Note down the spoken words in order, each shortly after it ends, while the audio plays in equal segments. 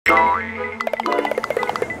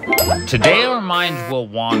Today our minds will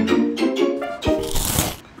wander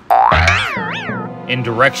in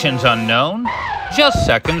directions unknown, just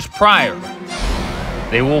seconds prior.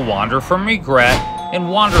 They will wander from regret and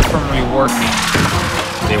wander from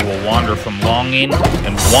reworking. They will wander from longing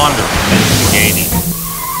and wander from instigating.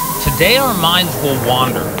 Today our minds will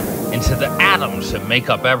wander into the atoms that make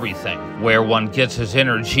up everything. Where one gets his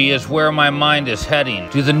energy is where my mind is heading.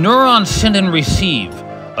 Do the neurons send and receive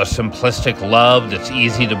a simplistic love that's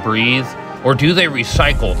easy to breathe? Or do they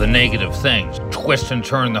recycle the negative things, twist and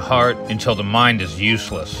turn the heart until the mind is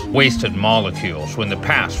useless? Wasted molecules when the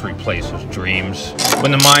past replaces dreams.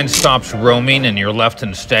 When the mind stops roaming and you're left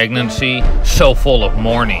in stagnancy, so full of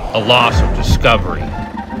mourning, a loss of discovery.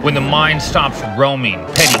 When the mind stops roaming,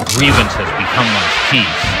 petty grievances become one's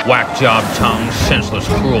peace. Whack job tongues, senseless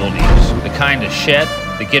cruelties, the kind of shit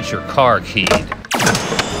that gets your car keyed.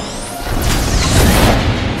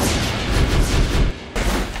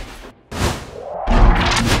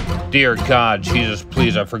 Dear God, Jesus,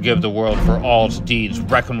 please, I forgive the world for all its deeds.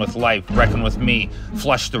 Reckon with life, reckon with me.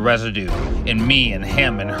 Flush the residue in me and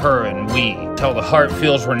him and her and we. Till the heart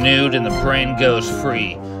feels renewed and the brain goes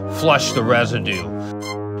free. Flush the residue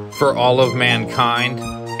for all of mankind,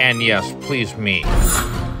 and yes, please me.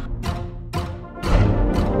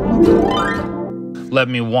 Let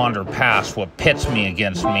me wander past what pits me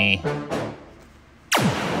against me.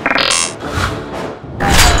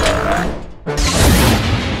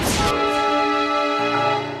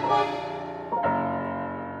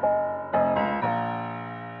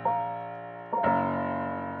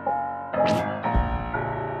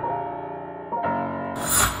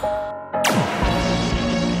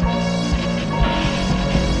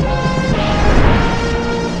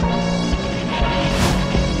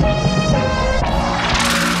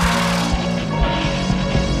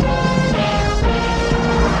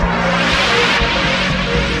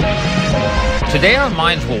 Today our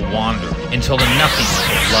minds will wander until the nothingness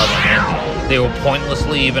of love unending. They will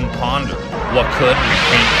pointlessly even ponder what could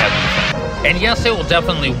repaint everything. And yes, they will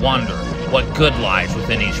definitely wonder what good lies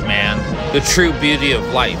within each man, the true beauty of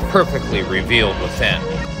life perfectly revealed within.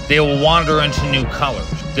 They will wander into new colors,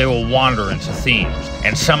 they will wander into themes,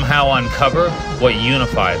 and somehow uncover what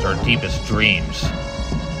unifies our deepest dreams.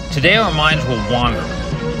 Today our minds will wander,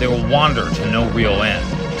 they will wander to no real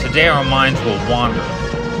end. Today our minds will wander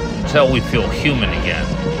until we feel human again.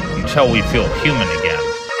 Until we feel human again.